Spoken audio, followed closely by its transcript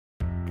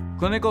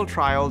Clinical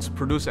trials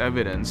produce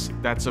evidence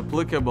that's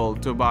applicable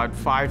to about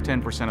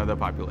 5–10% of the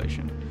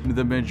population.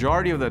 The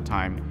majority of the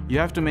time, you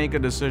have to make a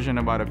decision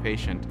about a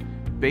patient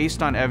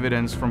based on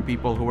evidence from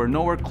people who are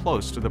nowhere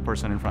close to the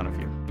person in front of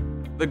you.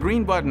 The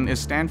green button is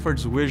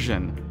Stanford's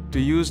vision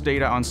to use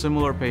data on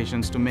similar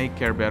patients to make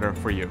care better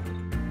for you.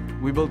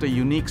 We built a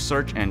unique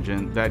search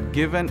engine that,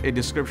 given a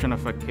description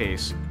of a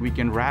case, we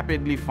can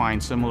rapidly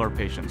find similar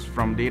patients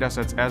from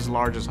datasets as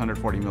large as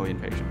 140 million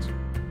patients.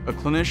 A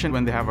clinician,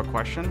 when they have a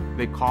question,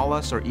 they call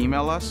us or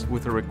email us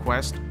with a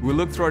request. We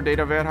look through our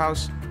data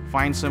warehouse,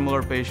 find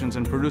similar patients,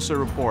 and produce a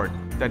report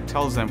that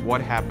tells them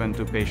what happened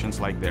to patients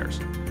like theirs.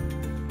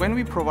 When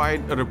we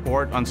provide a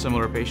report on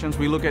similar patients,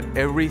 we look at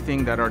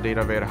everything that our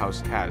data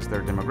warehouse has: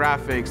 their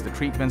demographics, the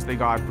treatments they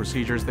got,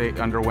 procedures they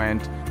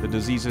underwent, the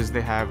diseases they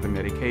have, the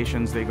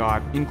medications they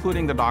got,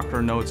 including the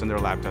doctor notes and their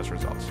lab test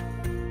results.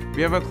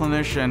 We have a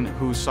clinician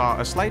who saw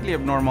a slightly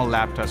abnormal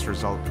lab test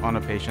result on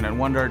a patient and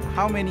wondered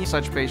how many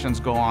such patients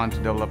go on to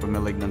develop a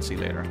malignancy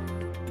later.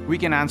 We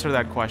can answer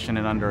that question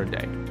in under a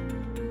day.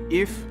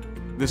 If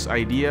this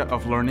idea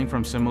of learning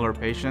from similar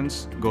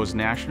patients goes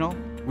national,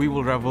 we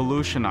will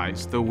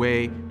revolutionize the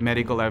way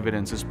medical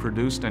evidence is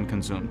produced and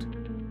consumed.